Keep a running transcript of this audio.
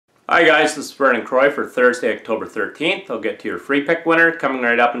Hi guys, this is Vernon Croy for Thursday, October 13th. I'll get to your free pick winner coming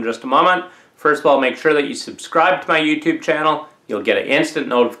right up in just a moment. First of all, make sure that you subscribe to my YouTube channel. You'll get an instant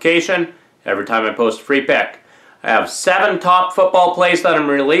notification every time I post a free pick. I have 7 top football plays that I'm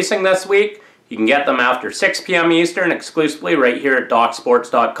releasing this week. You can get them after 6 p.m. Eastern exclusively right here at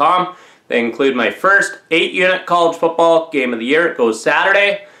DocSports.com. They include my first 8-unit college football game of the year. It goes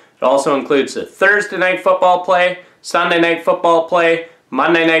Saturday. It also includes a Thursday night football play, Sunday night football play,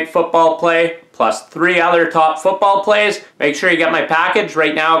 Monday night football play, plus 3 other top football plays. Make sure you get my package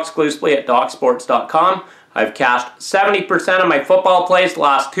right now exclusively at DocSports.com. I've cashed 70% of my football plays the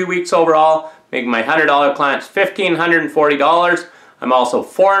last 2 weeks overall, making my $100 clients $1,540. I'm also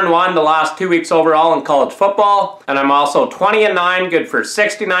 4-1 the last 2 weeks overall in college football. And I'm also 20-9, good for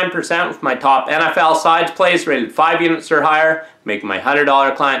 69% with my top NFL sides plays rated 5 units or higher, making my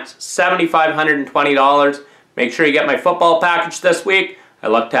 $100 clients $7,520. Make sure you get my football package this week. I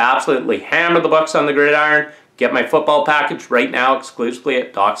look to absolutely hammer the books on the gridiron. Get my football package right now exclusively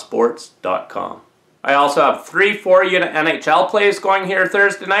at DocSports.com. I also have 3 4-unit NHL plays going here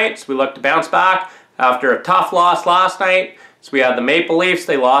Thursday night, so we look to bounce back after a tough loss last night. So we had the Maple Leafs,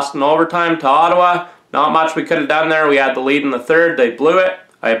 they lost in overtime to Ottawa. Not much we could have done there. We had the lead in the third, they blew it.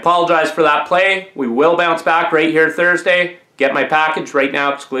 I apologize for that play. We will bounce back right here Thursday. Get my package right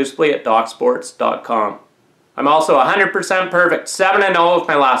now exclusively at DocSports.com. I'm also 100% perfect 7-0 with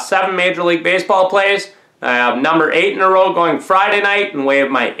my last 7 Major League Baseball plays. I have number 8 in a row going Friday night in way of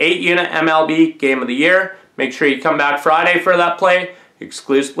my 8-unit MLB Game of the Year. Make sure you come back Friday for that play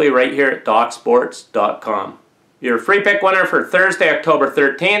exclusively right here at DocSports.com. Your free pick winner for Thursday, October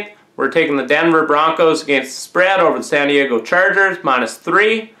 13th. We're taking the Denver Broncos against the spread over the San Diego Chargers,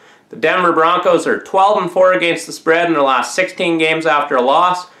 -3. The Denver Broncos are 12-4 against the spread in their last 16 games after a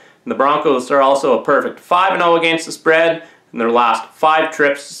loss. And the Broncos are also a perfect 5-0 against the spread in their last 5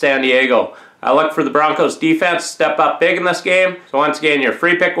 trips to San Diego. I look for the Broncos defense to step up big in this game. So once again, your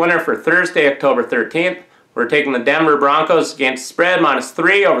free pick winner for Thursday, October 13th. We're taking the Denver Broncos against the spread,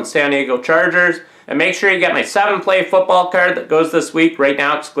 -3 over the San Diego Chargers. And make sure you get my 7-play football card that goes this week right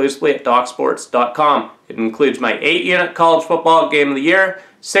now exclusively at DocSports.com. It includes my 8-unit college football game of the year,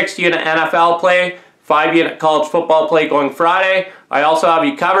 6-unit NFL play, 5-unit college football play going Friday. I also have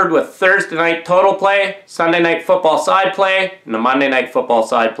you covered with Thursday night total play, Sunday night football side play, and the Monday night football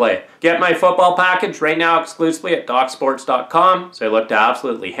side play. Get my football package right now exclusively at DocSports.com. So I look to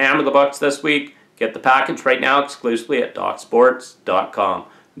absolutely hammer the books this week. Get the package right now exclusively at DocSports.com.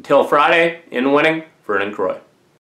 Until Friday, in winning, Vernon Croy.